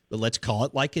Petrino, but let's call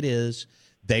it like it is.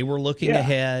 They were looking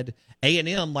ahead.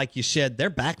 A&M, like you said, their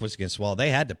back was against the wall.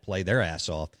 They had to play their ass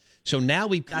off. So now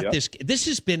we've got this. This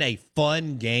has been a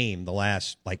fun game the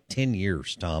last 10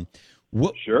 years, Tom.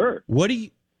 What do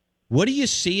you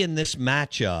see in this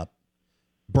matchup?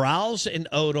 Browse and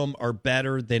Odom are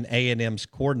better than A&M's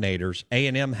coordinators.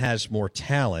 A&M has more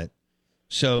talent.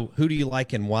 So who do you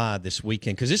like and why this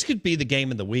weekend? Because this could be the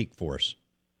game of the week for us.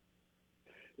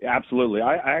 Absolutely.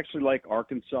 I actually like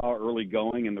Arkansas early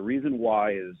going, and the reason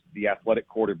why is the athletic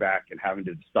quarterback and having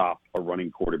to stop a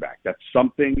running quarterback. That's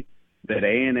something that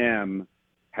A&M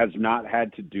has not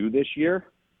had to do this year.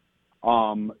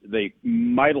 They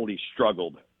mightily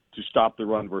struggled to stop the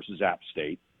run versus App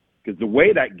State, because the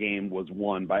way that game was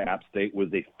won by App State was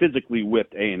they physically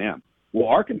whipped A&M. Well,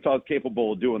 Arkansas is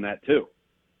capable of doing that too.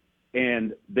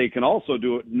 And they can also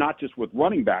do it not just with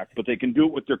running back, but they can do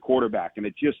it with their quarterback. And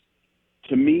it just,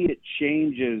 to me, it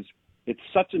changes. It's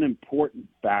such an important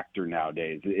factor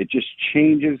nowadays. It just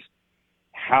changes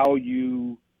how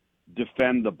you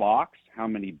defend the box, how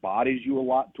many bodies you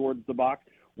allot towards the box.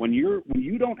 When you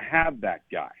don't have that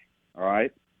guy, all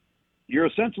right, you're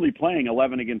essentially playing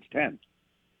 11 against 10.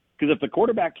 Because if the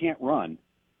quarterback can't run,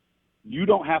 you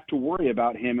don't have to worry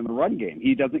about him in the run game.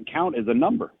 He doesn't count as a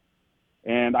number.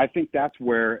 And I think that's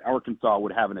where Arkansas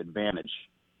would have an advantage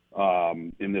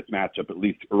in this matchup, at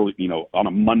least early, on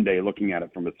a Monday, looking at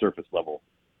it from a surface level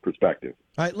perspective.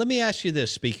 All right, let me ask you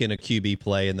this, speaking of QB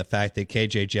play and the fact that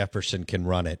KJ Jefferson can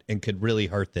run it and could really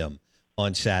hurt them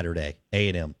on Saturday,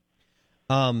 A&M.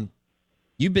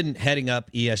 You've been heading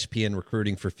up ESPN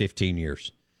recruiting for 15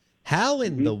 years. How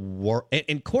in the world –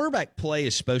 and quarterback play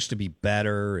is supposed to be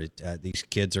better. These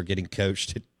kids are getting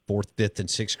coached at 4th, 5th, and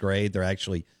 6th grade. They're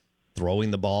actually –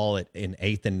 throwing the ball in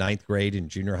 8th and 9th grade in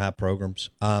junior high programs.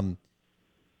 How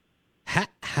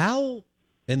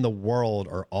in the world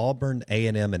are Auburn,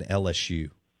 A&M, and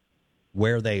LSU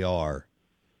where they are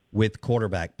with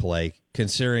quarterback play,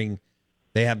 considering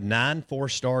they have 9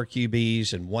 4-star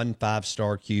QBs and 1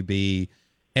 5-star QB?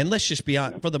 And let's just be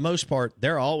honest, for the most part,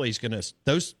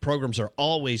 those programs are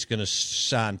always going to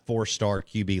sign 4-star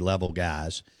QB level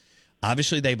guys.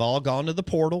 Obviously, they've all gone to the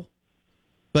portal.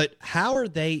 But how are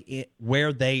they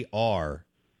where they are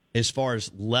as far as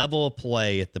level of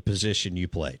play at the position you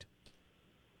played?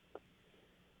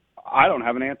 I don't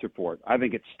have an answer for it. I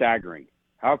think it's staggering.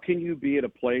 How can you be at a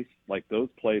place like those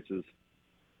places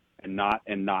and not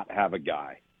have a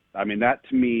guy? I mean, that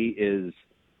to me is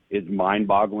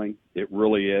mind-boggling. It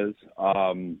really is.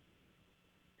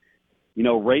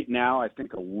 Right now, I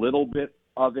think a little bit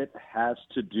of it has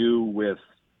to do with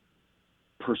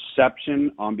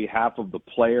perception on behalf of the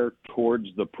player towards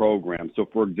the program. So,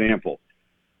 for example,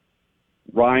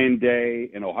 Ryan Day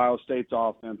and Ohio State's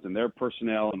offense and their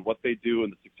personnel and what they do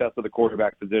and the success of the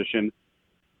quarterback position,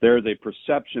 there's a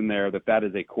perception there that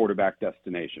is a quarterback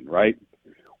destination, right?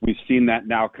 We've seen that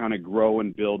now kind of grow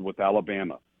and build with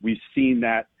Alabama. We've seen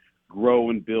that grow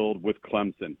and build with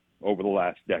Clemson over the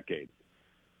last decade.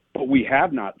 But we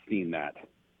have not seen that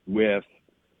with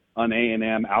an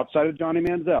A&M outside of Johnny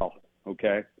Manziel.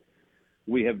 Okay,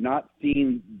 we have not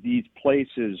seen these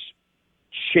places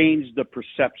change the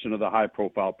perception of the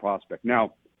high-profile prospect.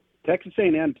 Now, Texas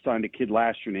A&M signed a kid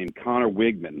last year named Connor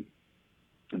Wigman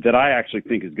that I actually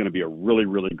think is going to be a really,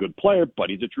 really good player,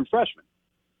 but he's a true freshman.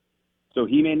 So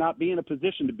he may not be in a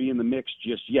position to be in the mix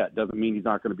just yet. Doesn't mean he's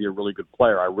not going to be a really good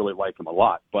player. I really like him a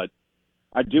lot. But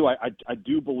I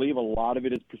do believe a lot of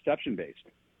it is perception-based.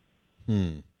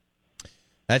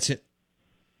 That's it.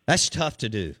 That's tough to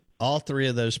do. All 3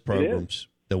 of those programs,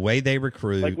 the way they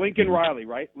recruit. Like Lincoln Riley,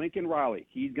 right? Lincoln Riley,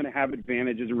 he's going to have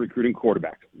advantages in recruiting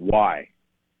quarterbacks. Why?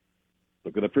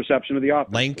 Look at the perception of the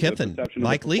offense. Lane Kiffin,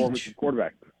 Mike Leach.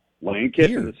 Quarterback. Lane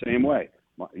Kiffin the same way.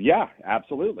 Yeah,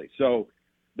 absolutely. So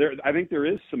I think there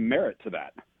is some merit to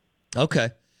that. Okay.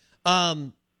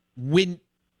 When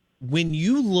when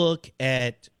you look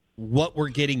at what we're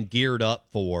getting geared up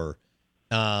for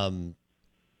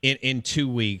in 2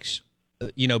 weeks,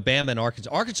 Bama and Arkansas.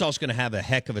 Arkansas is going to have a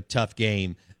heck of a tough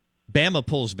game. Bama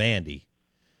pulls Vandy.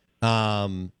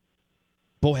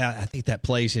 Boy, I think that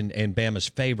plays in Bama's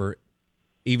favor,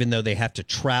 even though they have to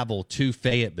travel to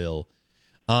Fayetteville.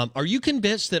 Are you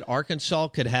convinced that Arkansas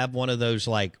could have one of those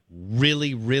like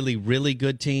really, really, really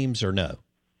good teams or no?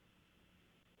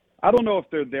 I don't know if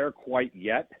they're there quite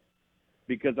yet,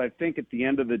 because I think at the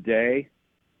end of the day,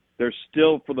 they're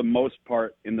still, for the most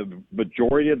part, in the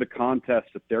majority of the contests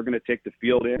that they're going to take the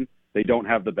field in, they don't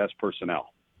have the best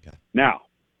personnel. Okay. Now,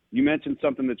 you mentioned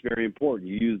something that's very important.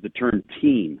 You used the term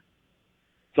team.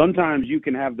 Sometimes you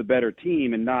can have the better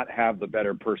team and not have the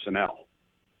better personnel.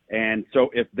 And so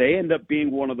if they end up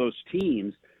being one of those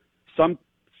teams,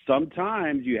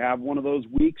 sometimes you have one of those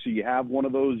weeks or you have one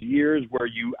of those years where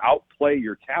you outplay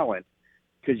your talent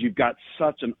because you've got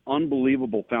such an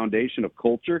unbelievable foundation of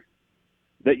culture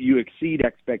that you exceed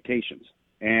expectations.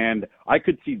 And I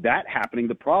could see that happening.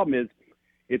 The problem is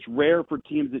it's rare for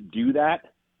teams that do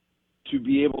that to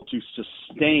be able to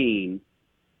sustain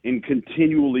and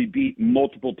continually beat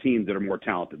multiple teams that are more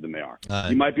talented than they are.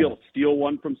 You might be able to steal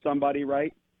one from somebody,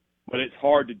 right? But it's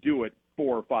hard to do it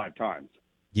 4 or 5 times.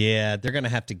 Yeah, they're going to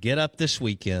have to get up this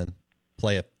weekend,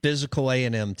 play a physical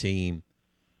A&M team,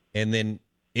 and then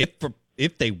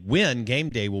if they win, game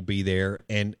day will be there,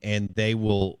 and they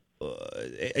will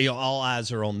all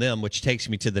eyes are on them, which takes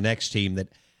me to the next team that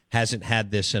hasn't had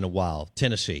this in a while,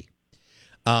 Tennessee.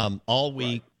 All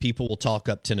week, people will talk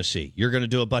up Tennessee. You're going to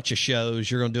do a bunch of shows.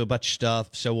 You're going to do a bunch of stuff.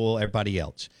 So will everybody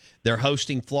else. They're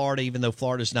hosting Florida. Even though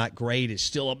Florida's not great, it's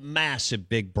still a massive,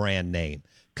 big brand name.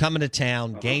 Coming to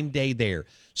town, game day there.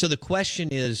 So the question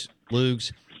is,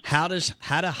 Lugs, how do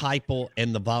Heupel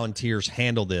and the Volunteers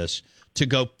handle this to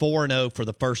go 4-0 for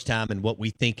the first time in what we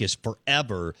think is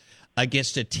forever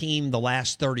against a team the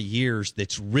last 30 years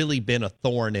that's really been a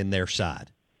thorn in their side?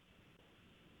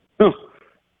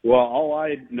 Well, all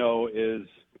I know is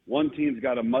one team's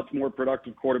got a much more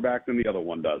productive quarterback than the other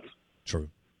one does. True.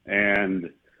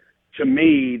 And to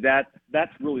me,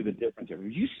 that's really the difference here.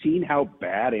 Have you seen how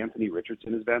bad Anthony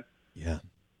Richardson has been? Yeah.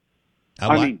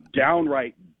 I mean,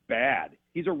 downright bad.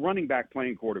 He's a running back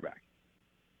playing quarterback.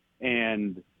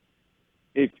 And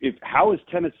if how is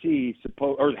Tennessee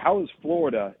or how is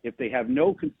Florida, if they have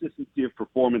no consistency of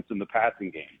performance in the passing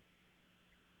game,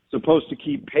 supposed to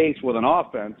keep pace with an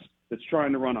offense that's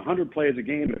trying to run 100 plays a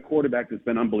game and a quarterback that's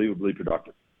been unbelievably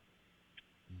productive?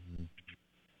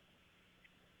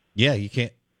 Yeah, you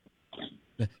can't.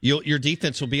 Your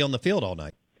defense will be on the field all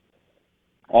night.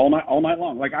 All night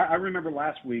long. Like I remember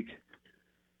last week,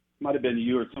 might have been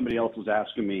you or somebody else was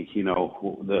asking me,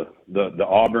 the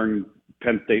Auburn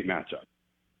Penn State matchup.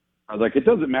 I was like, it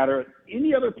doesn't matter.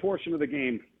 Any other portion of the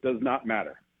game does not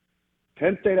matter.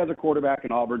 Penn State has a quarterback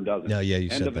and Auburn doesn't. No, yeah, you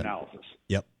said that. End of analysis.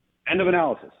 Yep. End of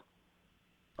analysis.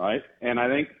 Right? And I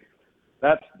think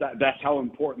that's how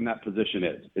important that position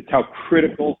is. It's how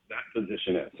critical that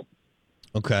position is.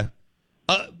 Okay.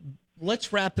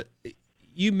 Let's wrap it.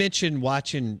 You mentioned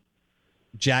watching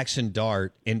Jackson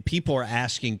Dart, and people are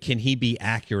asking, can he be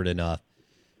accurate enough?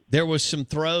 There was some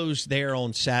throws there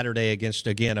on Saturday against,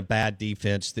 again, a bad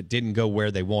defense that didn't go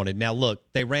where they wanted. Now, look,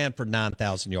 they ran for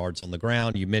 9,000 yards on the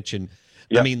ground. You mentioned,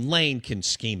 I mean, Lane can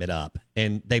scheme it up,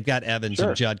 and they've got Evans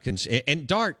and Judkins, and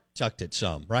Dart tucked it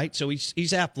some, right? So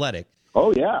he's athletic.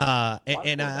 Oh, yeah.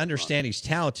 And I understand he's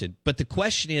talented. But the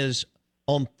question is,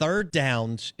 on third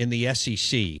downs in the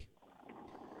SEC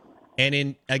and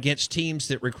in against teams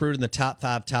that recruit in the top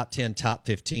 5, top 10, top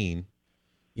 15,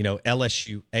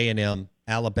 LSU, A&M,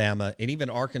 Alabama, and even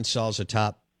Arkansas is a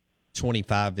top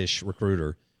 25-ish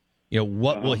recruiter.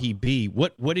 What will he be?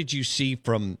 What did you see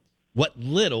from what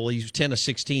little? He's 10 of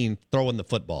 16 throwing the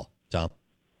football, Tom.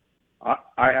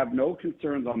 I have no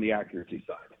concerns on the accuracy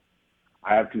side.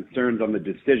 I have concerns on the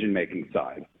decision-making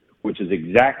side, which is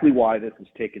exactly why this has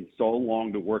taken so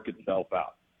long to work itself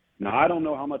out. Now, I don't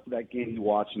know how much of that game you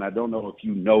watched, and I don't know if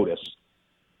you noticed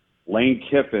Lane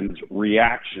Kiffin's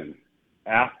reaction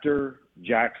after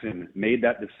Jackson made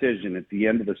that decision at the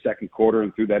end of the second quarter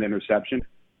and threw that interception.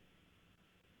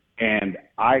 And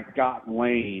I got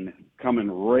Lane coming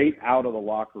right out of the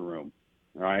locker room,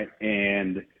 right?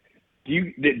 And do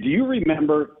you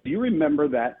remember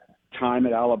that time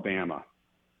at Alabama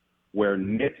where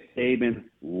Nick Saban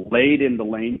laid into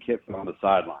Lane Kiffin on the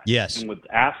sideline? Yes. And was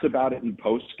asked about it in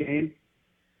postgame.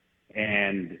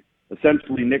 And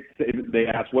essentially, they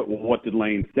asked, what did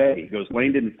Lane say? He goes,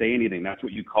 Lane didn't say anything. That's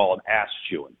what you call an ass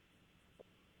chewing.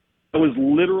 It was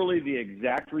literally the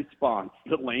exact response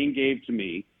that Lane gave to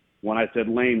me when I said,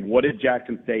 Lane, what did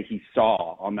Jackson say he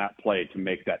saw on that play to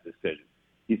make that decision?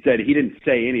 He said he didn't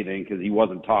say anything because he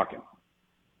wasn't talking.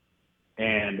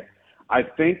 And I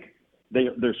think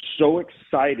they're so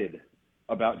excited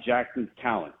about Jackson's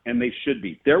talent, and they should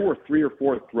be. There were 3 or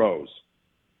 4 throws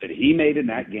that he made in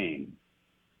that game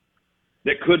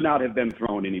that could not have been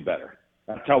thrown any better.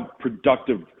 That's how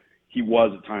productive he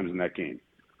was at times in that game.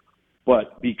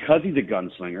 But because he's a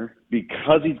gunslinger,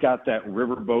 because he's got that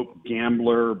riverboat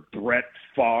gambler, Brett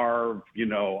Favre,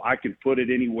 I can put it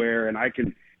anywhere and I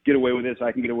can get away with this,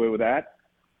 I can get away with that,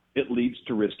 it leads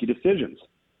to risky decisions.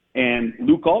 And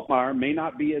Luke Altmaier may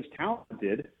not be as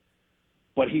talented,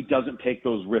 but he doesn't take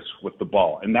those risks with the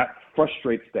ball. And that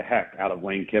frustrates the heck out of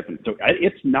Lane Kiffin. So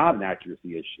it's not an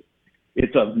accuracy issue.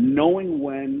 It's a knowing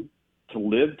when to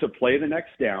live to play the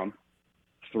next down,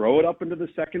 throw it up into the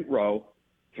second row,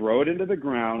 throw it into the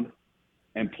ground,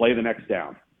 and play the next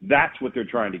down. That's what they're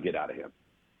trying to get out of him.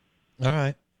 All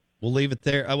right. We'll leave it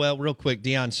there. Well, real quick,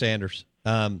 Deion Sanders.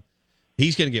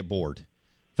 He's going to get bored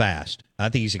fast. I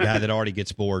think he's a guy that already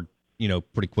gets bored,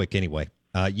 pretty quick anyway.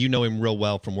 You know him real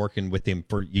well from working with him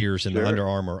for years in the Under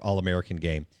Armour All-American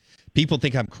game. People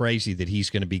think I'm crazy that he's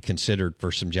going to be considered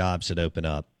for some jobs that open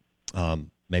up.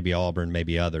 Maybe Auburn,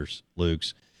 maybe others,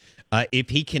 Luke's. If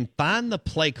he can find the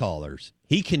play callers,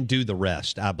 he can do the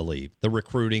rest, I believe. The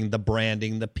recruiting, the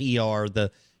branding, the PR,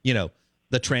 the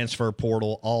transfer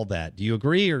portal, all that. Do you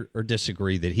agree or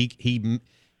disagree that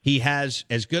he has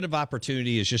as good of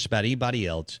opportunity as just about anybody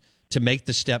else to make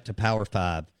the step to Power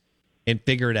 5 and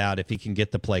figure it out if he can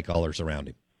get the play callers around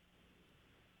him?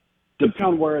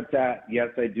 Depending on where it's at, yes,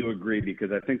 I do agree, because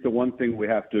I think the one thing we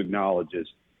have to acknowledge is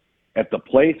at the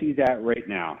place he's at right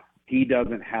now, he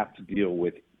doesn't have to deal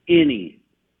with any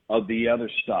of the other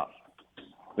stuff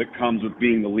that comes with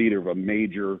being the leader of a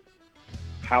major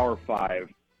Power 5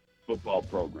 football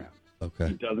program. Okay.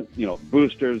 He doesn't,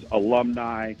 boosters,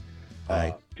 alumni,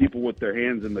 people with their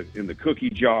hands in the cookie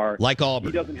jar. Like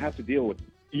Auburn. He doesn't have to deal with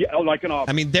like an Auburn.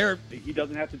 I mean, he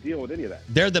doesn't have to deal with any of that.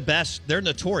 They're the best. They're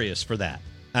notorious for that.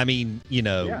 I mean,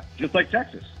 Yeah, just like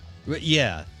Texas.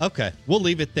 Yeah. Okay. We'll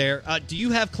leave it there. Do you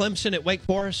have Clemson at Wake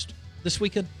Forest this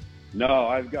weekend? No,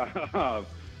 I've got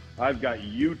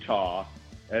Utah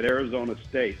at Arizona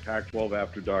State, Pac-12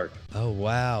 after dark. Oh,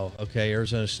 wow. Okay,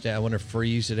 Arizona State. I wonder if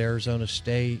Freeze at Arizona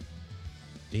State.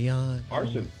 Deion.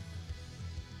 Arson.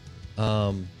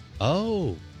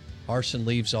 Arson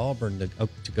leaves Auburn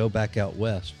to go back out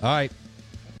west. All right.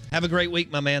 Have a great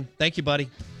week, my man. Thank you, buddy.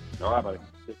 All right, buddy.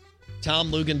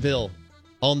 Tom Luganville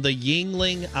on the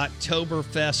Yuengling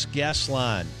Oktoberfest guest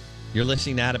line. You're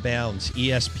listening to Out of Bounds,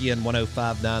 ESPN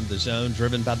 105.9 The Zone,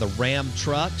 driven by the Ram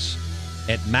trucks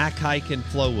at Mac Hike in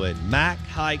Flowood.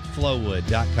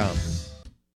 MacHikeFlowwood.com.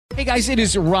 Hey guys, it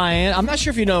is Ryan. I'm not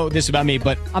sure if you know this about me,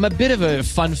 but I'm a bit of a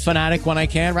fun fanatic when I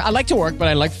can. I like to work, but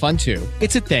I like fun too.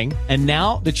 It's a thing. And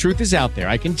now the truth is out there.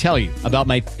 I can tell you about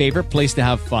my favorite place to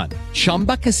have fun.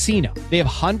 Chumba Casino. They have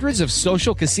hundreds of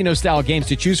social casino style games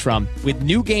to choose from with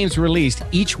new games released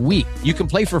each week. You can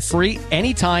play for free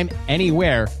anytime,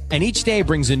 anywhere. And each day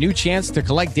brings a new chance to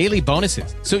collect daily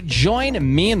bonuses. So join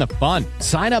me in the fun.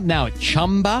 Sign up now at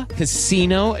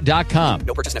ChumbaCasino.com.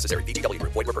 No purchase necessary. VGW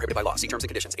Group. Void where prohibited by law. See terms and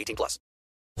conditions. 18+.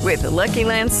 With the Lucky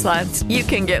Land Slots, you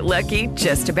can get lucky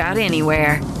just about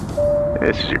anywhere.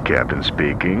 This is your captain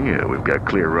speaking. We've got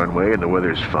clear runway and the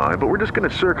weather's fine, but we're just going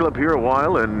to circle up here a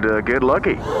while and get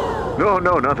lucky. No,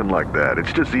 nothing like that.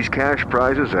 It's just these cash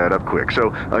prizes add up quick. So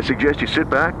I suggest you sit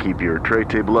back, keep your tray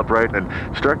table upright, and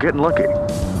start getting lucky.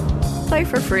 Play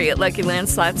for free at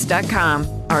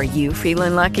LuckyLandSlots.com. Are you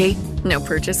feeling lucky? No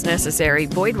purchase necessary.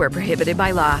 Void where prohibited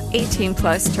by law.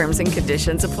 18+ terms and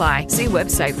conditions apply. See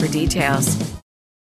website for details.